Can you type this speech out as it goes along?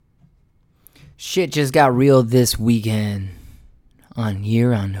Shit just got real this weekend on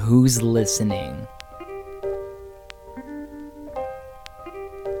Who's Listening.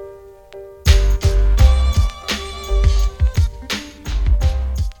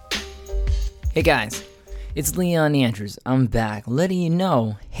 Hey guys, it's Leon Andrews. I'm back letting you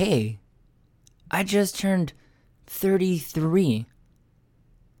know, hey, I just turned 33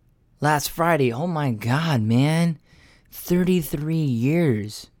 last Friday. Oh my god, man. 33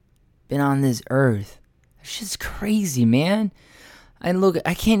 years been on this earth. It's just crazy, man. I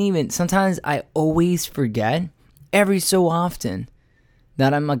can't even, sometimes I always forget, every so often,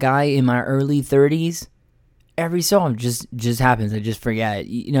 that I'm a guy in my early 30s. Every so often, just happens. I just forget.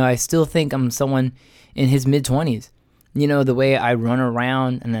 You know, I still think I'm someone in his mid-20s. You know, the way I run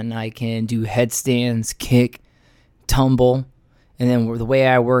around and then I can do headstands, kick, tumble, and then the way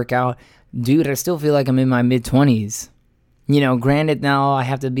I work out. Dude, I still feel like I'm in my mid-20s. You know, granted now I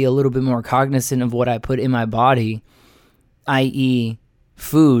have to be a little bit more cognizant of what I put in my body, i.e.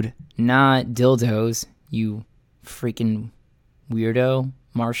 food, not dildos, you freaking weirdo,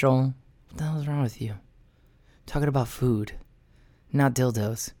 Marshall. What the hell is wrong with you? Talking about food, not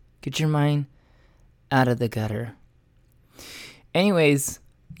dildos. Get your mind out of the gutter. Anyways,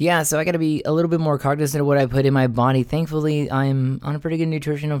 yeah, so I got to be a little bit more cognizant of what I put in my body. Thankfully, I'm on a pretty good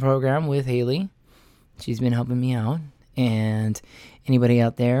nutritional program with Haley. She's been helping me out. And anybody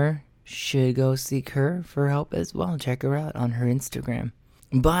out there should go seek her for help as well. Check her out on her Instagram.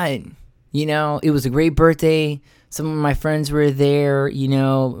 But, you know, it was a great birthday. Some of my friends were there. You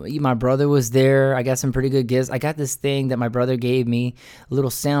know, my brother was there. I got some pretty good gifts. I got this thing that my brother gave me, a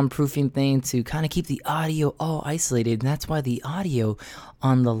little soundproofing thing to kind of keep the audio all isolated. And that's why the audio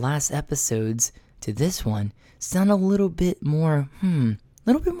on the last episodes to this one sound a little bit more,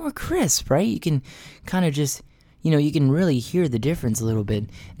 crisp, right? You can kind of just, you know, you can really hear the difference a little bit.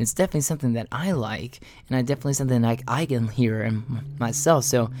 It's definitely something that I like, and definitely something I can hear myself.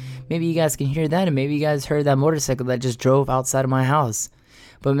 So maybe you guys can hear that, and maybe you guys heard that motorcycle that just drove outside of my house.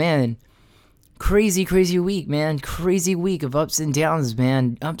 But man, crazy week, man. Crazy week of ups and downs,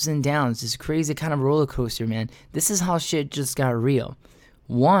 man. Ups and downs. Just crazy kind of roller coaster, man. This is how shit just got real.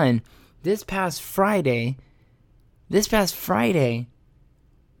 One, this past Friday,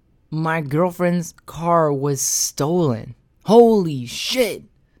 my girlfriend's car was stolen. Holy shit.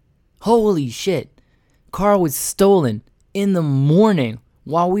 Car was stolen in the morning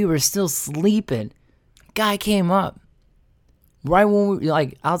while we were still sleeping. Guy came up right when we were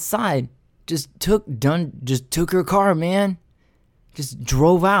outside. Just took her car, man. Just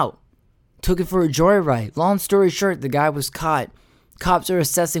drove out. Took it for a joyride. Long story short, the guy was caught. Cops are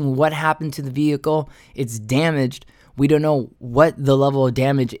assessing what happened to the vehicle. It's damaged. We don't know what the level of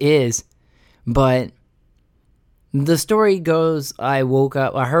damage is, but the story goes, I woke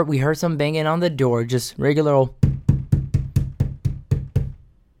up, we heard some banging on the door, just regular old, and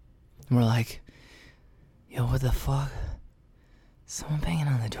we're like, yo, what the fuck? Someone banging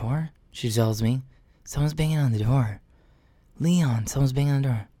on the door? She tells me, someone's banging on the door. Leon, someone's banging on the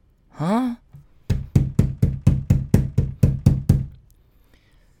door. Huh?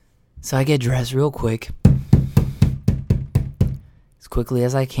 So I get dressed real quick. Quickly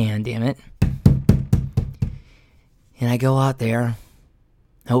as I can, damn it. And I go out there,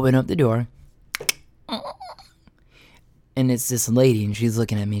 open up the door, and it's this lady, and she's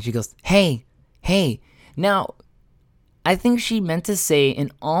looking at me, and she goes, hey. Now, I think she meant to say, in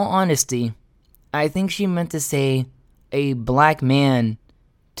all honesty, a black man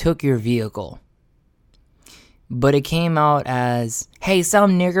took your vehicle. But it came out as, hey,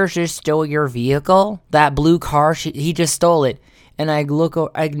 some nigger just stole your vehicle. That blue car, he just stole it. And I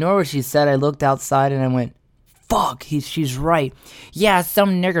ignore what she said. I looked outside and I went, fuck, she's right. Yeah,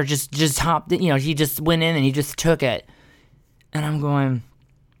 some nigger just hopped in, you know, he just went in and he just took it. And I'm going,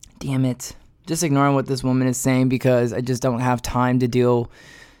 damn it. Just ignoring what this woman is saying because I just don't have time to deal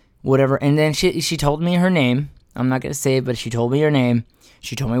whatever. And then she told me her name. I'm not going to say it, but she told me her name.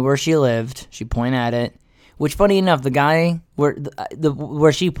 She told me where she lived. She pointed at it. Which, funny enough, the guy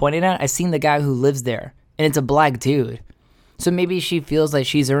where she pointed at, I seen the guy who lives there. And it's a black dude. So maybe she feels like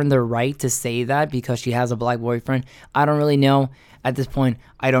she's earned the right to say that because she has a black boyfriend. I don't really know. At this point,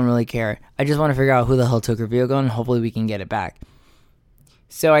 I don't really care. I just want to figure out who the hell took her vehicle and hopefully we can get it back.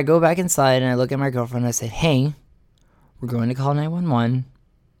 So I go back inside and I look at my girlfriend and I said, hey, we're going to call 911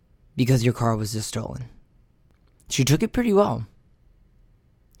 because your car was just stolen. She took it pretty well.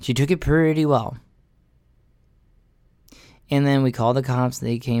 And then we called the cops.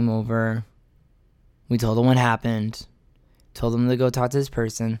 They came over. We told them what happened. Told him to go talk to this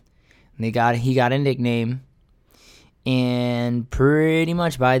person. He got a nickname. And pretty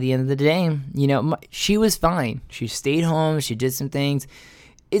much by the end of the day, she was fine. She stayed home. She did some things.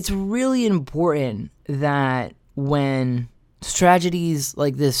 It's really important that when tragedies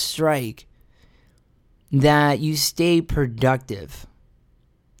like this strike, that you stay productive.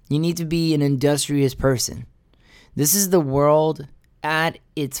 You need to be an industrious person. This is the world at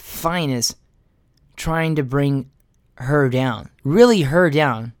its finest trying to bring her down. Really her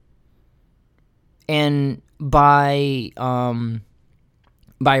down. And by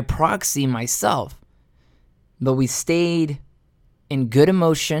proxy myself. But we stayed in good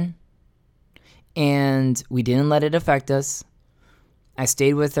emotion and we didn't let it affect us. I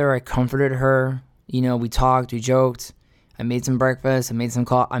stayed with her. I comforted her. We talked, we joked. I made some breakfast. I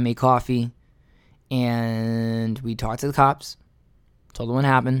made coffee. And we talked to the cops. Told them what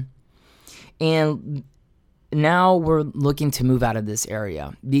happened. And now we're looking to move out of this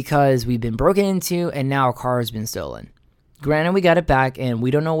area because we've been broken into and now our car has been stolen. Granted, we got it back and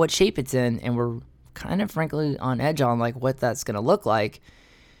we don't know what shape it's in, and we're kind of frankly on edge on like what that's going to look like.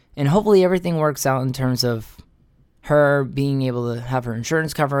 And hopefully everything works out in terms of her being able to have her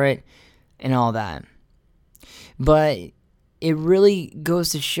insurance cover it and all that. But it really goes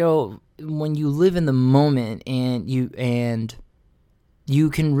to show when you live in the moment and you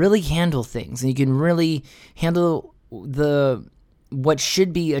can really handle things, and you can really handle what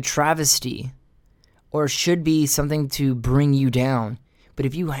should be a travesty or should be something to bring you down. But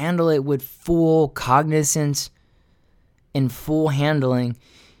if you handle it with full cognizance and full handling,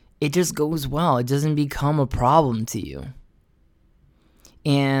 it just goes well. It doesn't become a problem to you.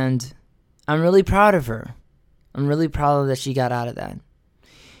 And I'm really proud of her. I'm really proud that she got out of that.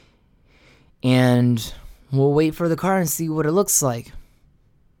 And we'll wait for the car and see what it looks like.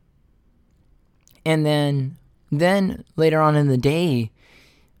 And then later on in the day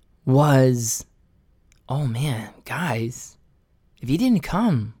was, oh man, guys, if you didn't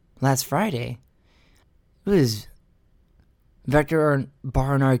come last Friday, it was Vector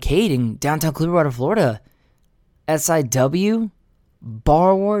Bar and Arcade in downtown Clearwater, Florida. SIW,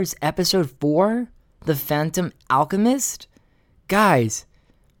 Bar Wars Episode 4, The Phantom Alchemist. Guys,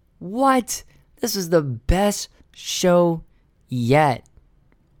 what? This was the best show yet.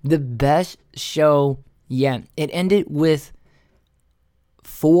 The best show yet. It ended with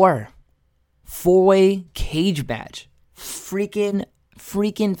four-way cage match. Freaking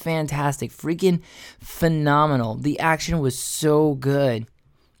fantastic. Freaking phenomenal. The action was so good.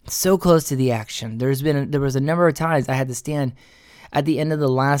 So close to the action. There was a number of times I had to stand at the end of the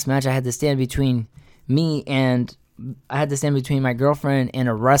last match. I had to stand between my girlfriend and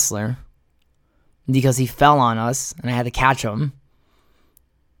a wrestler because he fell on us and I had to catch him.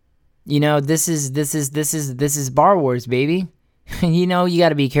 This is Bar Wars, baby. You got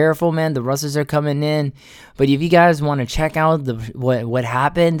to be careful, man. The wrestlers are coming in. But if you guys want to check out what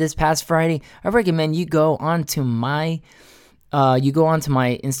happened this past Friday, I recommend you go onto my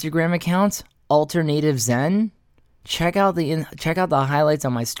Instagram account, Alternative Zen. Check out the highlights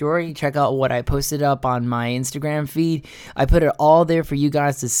on my story. Check out what I posted up on my Instagram feed. I put it all there for you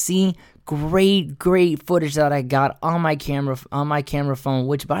guys to see. Great footage that I got on my camera phone,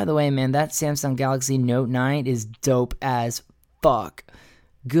 which, by the way, man, that Samsung Galaxy Note 9 is dope as fuck.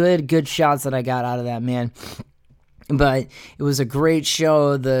 Good shots that I got out of that, man. But it was a great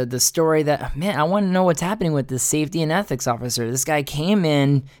show. The story that, man, I want to know what's happening with this safety and ethics officer. This guy came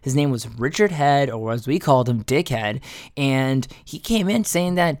in, his name was Richard Head, or as we called him, Dickhead, and he came in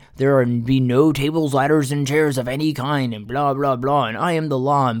saying that there are be no tables, ladders, and chairs of any kind, and blah, blah, blah, and I am the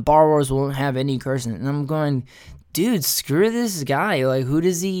law, and Bar Wars won't have any cursing. And I'm going, dude, screw this guy. Like, who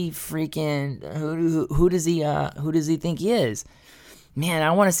does he think he is? Man,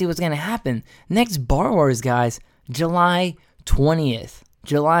 I want to see what's going to happen. Next Bar Wars, guys, July 20th.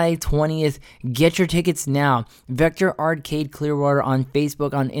 Get your tickets now. Vector Arcade Clearwater on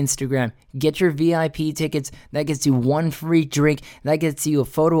Facebook, on Instagram. Get your VIP tickets. That gets you one free drink. That gets you a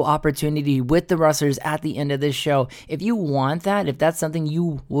photo opportunity with the wrestlers at the end of the show. If you want that, if that's something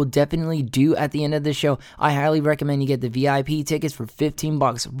you will definitely do at the end of the show, I highly recommend you get the VIP tickets for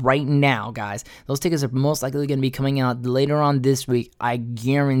 $15 right now, guys. Those tickets are most likely going to be coming out later on this week. I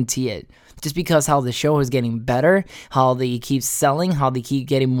guarantee it. Just because how the show is getting better, how they keep selling, how they keep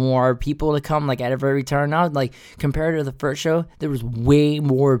getting more people to come, like at every turn out. Like compared to the first show, there was way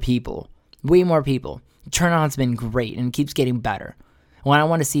more people. The turnout's been great and it keeps getting better. Well, I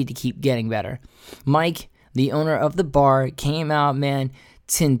want to see it to keep getting better. Mike, the owner of the bar, came out, man.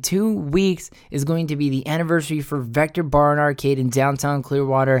 In 2 weeks is going to be the anniversary for Vector Bar and Arcade in downtown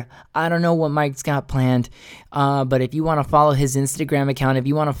Clearwater. I don't know what Mike's got planned, but if you want to follow his Instagram account, if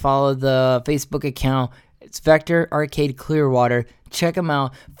you want to follow the Facebook account, It's Vector Arcade Clearwater. Check them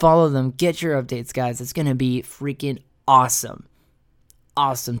out. Follow them. Get your updates, guys. It's going to be freaking awesome.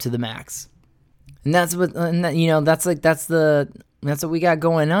 Awesome to the max. And that's what, that's what we got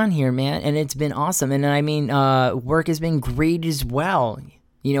going on here, man. And it's been awesome. And I mean, work has been great as well.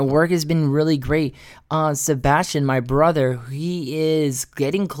 Work has been really great. Sebastian, my brother, he is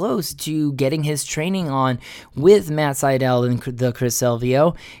getting close to getting his training on with Matt Seidel and the Chris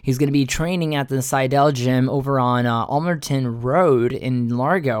Silvio. He's going to be training at the Seidel gym over on Almerton Road in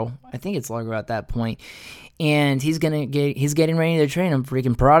Largo. I think it's Largo at that point. And he's getting ready to train. I'm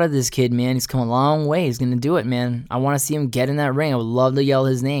freaking proud of this kid, man. He's come a long way. He's going to do it, man. I want to see him get in that ring. I would love to yell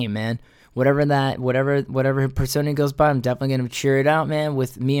his name, man. Whatever persona goes by, I'm definitely gonna cheer it out, man,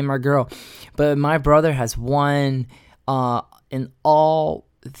 with me and my girl. But my brother has won in all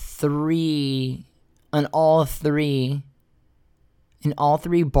three Bar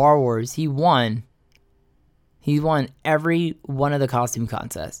Wars. He won every one of the costume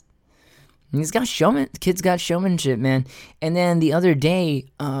contests. And kid's got showmanship, man. And then the other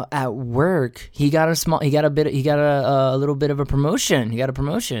day at work, he got a little bit of a promotion. He got a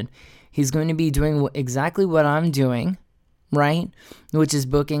promotion. He's going to be doing exactly what I'm doing, right? Which is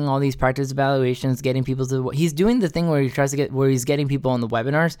booking all these practice evaluations, getting people to. He's doing the thing where he's getting people on the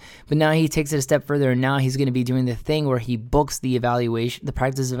webinars, but now he takes it a step further, and now he's going to be doing the thing where he books the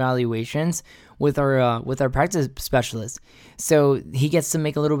practice evaluations with our practice specialists. So he gets to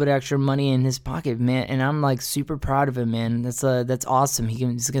make a little bit of extra money in his pocket, man, and I'm like super proud of him, man. That's awesome. He's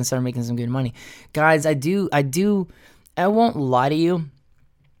going to start making some good money, guys. I won't lie to you.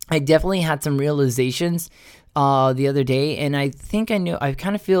 I definitely had some realizations the other day, and I think I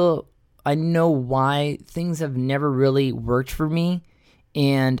know why things have never really worked for me,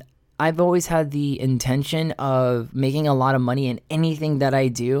 and I've always had the intention of making a lot of money in anything that I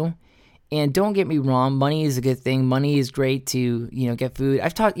do. And don't get me wrong, money is a good thing. Money is great to, get food.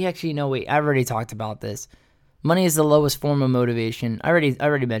 I've already talked about this. Money is the lowest form of motivation. I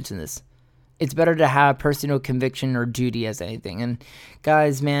already mentioned this. It's better to have personal conviction or duty as anything. And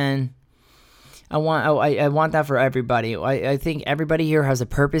guys, man, I want that for everybody. I think everybody here has a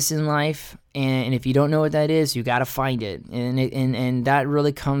purpose in life, and if you don't know what that is, you got to find it. And that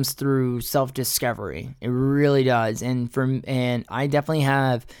really comes through self-discovery. It really does. And I've definitely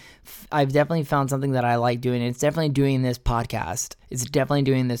found something that I like doing. It's definitely doing this podcast.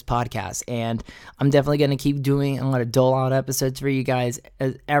 And I'm definitely going to keep doing. I'm going to dole out episodes for you guys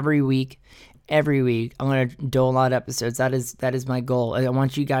every week. I'm going to dole out episodes. That is my goal. I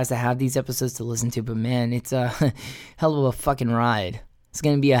want you guys to have these episodes to listen to, but man, it's a hell of a fucking ride. It's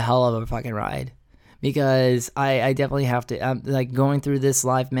going to be a hell of a fucking ride, because I definitely have to, like, going through this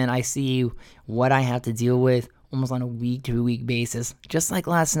life, man, I see what I have to deal with almost on a week-to-week basis. Just like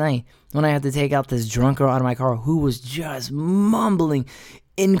last night when I had to take out this drunk girl out of my car who was just mumbling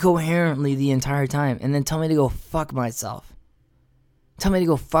incoherently the entire time, and then tell me to go fuck myself.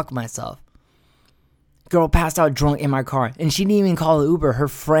 Girl passed out drunk in my car, and she didn't even call Uber. Her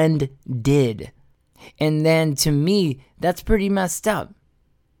friend did. And then to me, that's pretty messed up.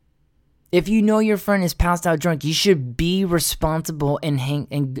 If you know your friend is passed out drunk, you should be responsible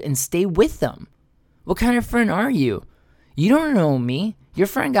and stay with them. What kind of friend are you? You don't know me. Your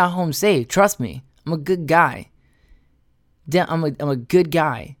friend got home safe. Trust me. I'm a good guy. I'm a good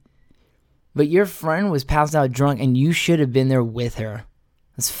guy. But your friend was passed out drunk, and you should have been there with her.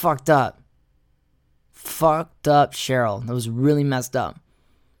 That's fucked up. Fucked up, Cheryl. That was really messed up.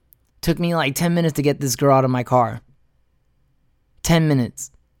 Took me like 10 minutes to get this girl out of my car. 10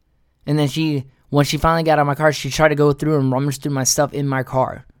 minutes. And then when she finally got out of my car, she tried to go through and rummage through my stuff in my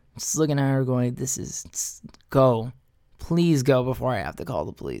car. Just looking at her going, go. Please go before I have to call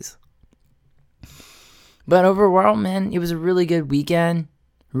the police. But overall, man, it was a really good weekend.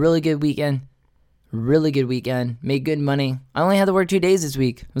 Made good money. I only had to work 2 days this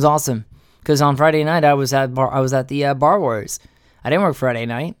week. It was awesome. Because on Friday night, I was at the Bar Wars. I didn't work Friday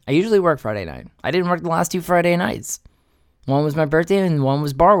night. I usually work Friday night. I didn't work the last 2 Friday nights. One was my birthday and one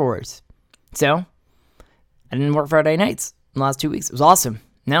was Bar Wars. So, I didn't work Friday nights the last 2 weeks. It was awesome.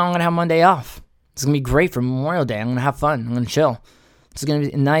 Now I'm going to have Monday off. It's going to be great for Memorial Day. I'm going to have fun. I'm going to chill. It's going to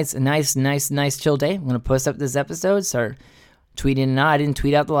be a nice chill day. I'm going to post up this episode, start tweeting it out. I didn't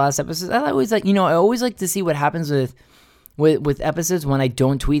tweet out the last episode. I always like to see what happens with episodes when I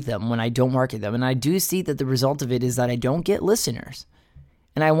don't tweet them, when I don't market them. And I do see that the result of it is that I don't get listeners.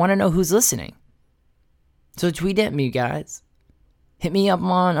 And I want to know who's listening. So tweet at me, guys. Hit me up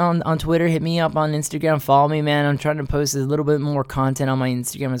on Twitter. Hit me up on Instagram. Follow me, man. I'm trying to post a little bit more content on my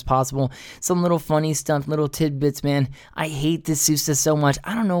Instagram as possible. Some little funny stuff, little tidbits, man. I hate this Sousa so much.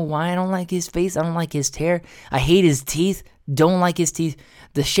 I don't know why. I don't like his face. I don't like his hair. I hate his teeth. Don't like his teeth.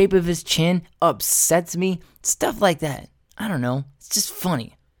 The shape of his chin upsets me. Stuff like that. I don't know. It's just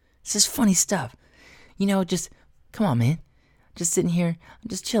funny. It's just funny stuff. Just, come on, man. Just sitting here. I'm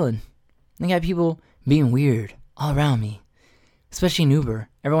just chilling. I got people being weird all around me. Especially in Uber.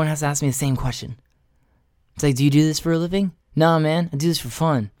 Everyone has to ask me the same question. It's like, do you do this for a living? Nah, man. I do this for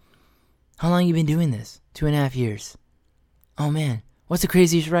fun. How long you been doing this? 2.5 years. Oh, man. What's the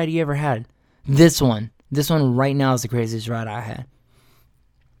craziest ride you ever had? This one. This one right now is the craziest ride I had.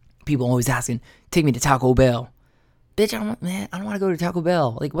 People always asking, take me to Taco Bell. Bitch, I don't want to go to Taco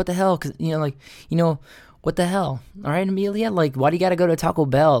Bell. Like, what the hell? Because, what the hell? All right, Amelia? Like, why do you got to go to Taco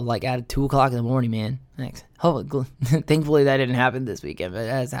Bell, like, at 2 o'clock in the morning, man? Thanks. Thankfully, that didn't happen this weekend, but it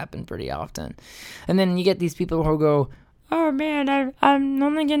has happened pretty often. And then you get these people who go, oh, man, I'm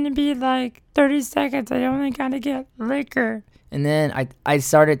only going to be, like, 30 seconds. I only got to get liquor. And then I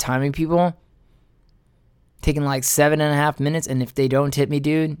started timing people, taking, like, 7.5 minutes, and if they don't tip me,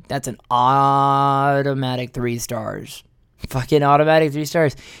 dude, that's an automatic 3 stars. Fucking automatic 3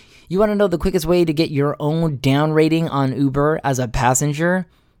 stars. You want to know the quickest way to get your own down rating on Uber as a passenger?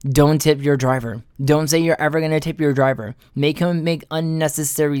 Don't tip your driver. Don't say you're ever going to tip your driver. Make him make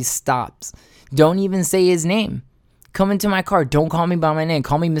unnecessary stops. Don't even say his name. Come into my car. Don't call me by my name.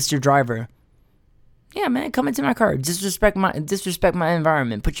 Call me Mr. Driver. Yeah, man, come into my car. Disrespect my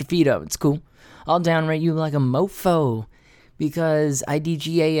environment. Put your feet up. It's cool. I'll downrate you like a mofo because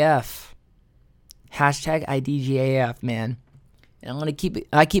IDGAF. Hashtag IDGAF, man. And I'm gonna keep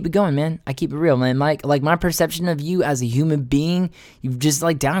it going, man. I keep it real, man. Like my perception of you as a human being, you've just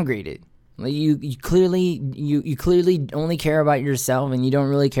like downgraded. Like you clearly only care about yourself, and you don't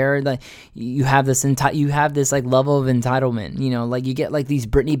really care that you have this like level of entitlement. Like you get like these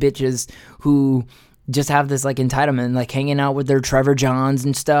Britney bitches who just have this like entitlement, like hanging out with their Trevor Johns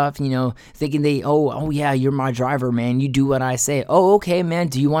and stuff. Thinking oh yeah, you're my driver, man. You do what I say. Oh, okay, man.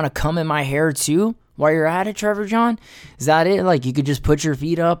 Do you want to come in my hair too? While you're at it, Trevor John? Is that it? Like, you could just put your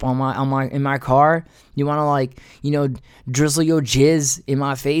feet up in my car? You want to, like, drizzle your jizz in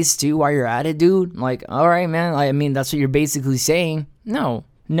my face, too, while you're at it, dude? Like, all right, man. I mean, that's what you're basically saying. No.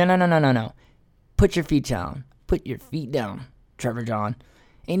 Put your feet down. Put your feet down, Trevor John.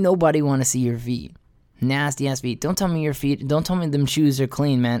 Ain't nobody want to see your feet. Nasty ass feet. Don't tell me your feet. Don't tell me them shoes are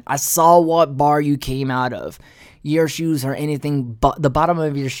clean, man. I saw what bar you came out of. Your shoes are anything but, the bottom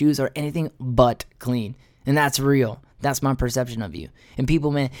of your shoes are anything but clean. And that's real. That's my perception of you. And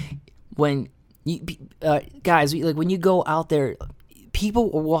people, man, when you, guys, like when you go out there, people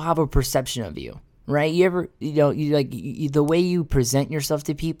will have a perception of you, right? You ever, the way you present yourself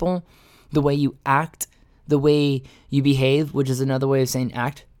to people, the way you act, the way you behave, which is another way of saying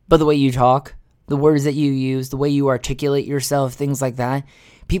act, but the way you talk, the words that you use, the way you articulate yourself, things like that,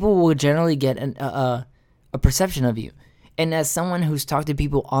 people will generally get a perception of you. And as someone who's talked to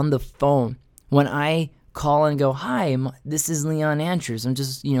people on the phone, when I call and go, hi, this is Leon Andrews, I'm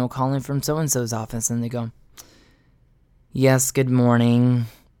just, calling from so-and-so's office, and they go, yes, good morning.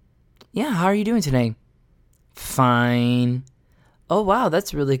 Yeah, how are you doing today? Fine. Oh, wow,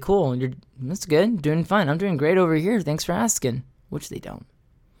 that's really cool. That's good. Doing fine. I'm doing great over here. Thanks for asking. Which they don't.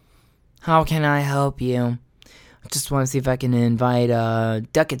 How can I help you? I just want to see if I can invite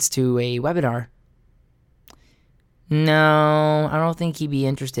Duckets to a webinar. No, I don't think he'd be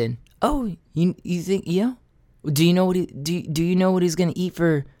interested. Oh, you think, yeah? Do you know what do you know what he's gonna eat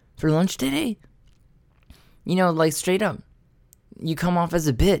for lunch today? Like straight up, you come off as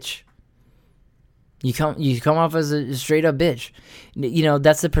a bitch. You come off as a straight up bitch.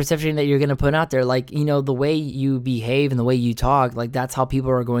 That's the perception that you're gonna put out there. Like, the way you behave and the way you talk, like that's how people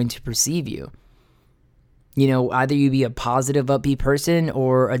are going to perceive you. Either you be a positive, upbeat person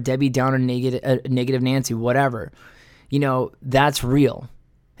or a Debbie Downer, negative Nancy, whatever. That's real.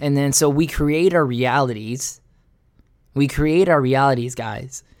 And then so we create our realities. We create our realities,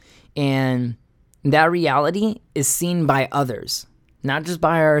 guys. And that reality is seen by others, not just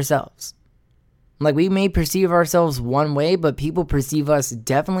by ourselves. Like, we may perceive ourselves one way, but people perceive us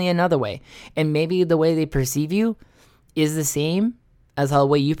definitely another way. And maybe the way they perceive you is the same as how the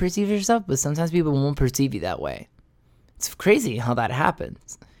way you perceive yourself, but sometimes people won't perceive you that way. It's crazy how that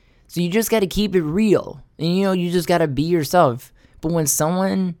happens. So you just got to keep it real. And, you just got to be yourself. But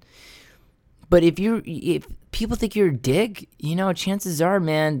if people think you're a dick, chances are,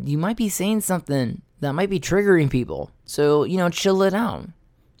 man, you might be saying something that might be triggering people. So, chill it out.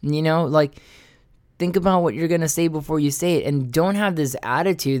 think about what you're going to say before you say it, and don't have this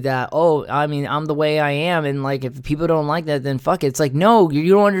attitude that, oh, I mean, I'm the way I am, and like if people don't like that, then fuck it. It's like, no,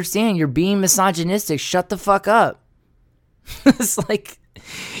 you don't understand. You're being misogynistic. Shut the fuck up. It's like,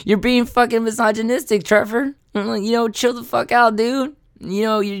 you're being fucking misogynistic, Trevor. Chill the fuck out, dude.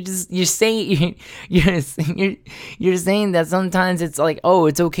 You're saying that sometimes it's like, oh,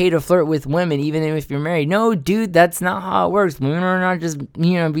 it's okay to flirt with women even if you're married. No, dude, that's not how it works. Women are not just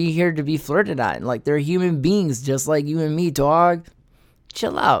be here to be flirted at. Like, they're human beings just like you and me, dog.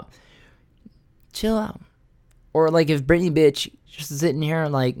 Chill out. Or like if Brittany bitch just sitting here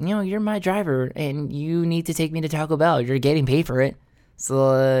like, you're my driver and you need to take me to Taco Bell. You're getting paid for it.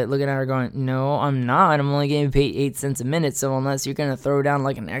 So looking at her going, no, I'm not. I'm only getting paid 8 cents a minute. So unless you're going to throw down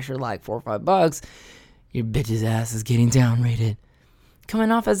like an extra like $4 or $5, your bitch's ass is getting downrated.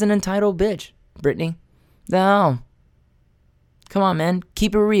 Coming off as an entitled bitch, Brittany. The hell? Come on, man.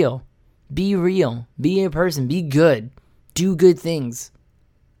 Keep it real. Be real. Be a person. Be good. Do good things.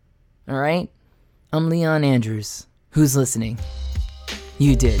 All right? I'm Leon Andrews. Who's listening?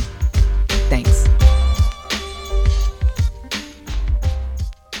 You did. Thanks.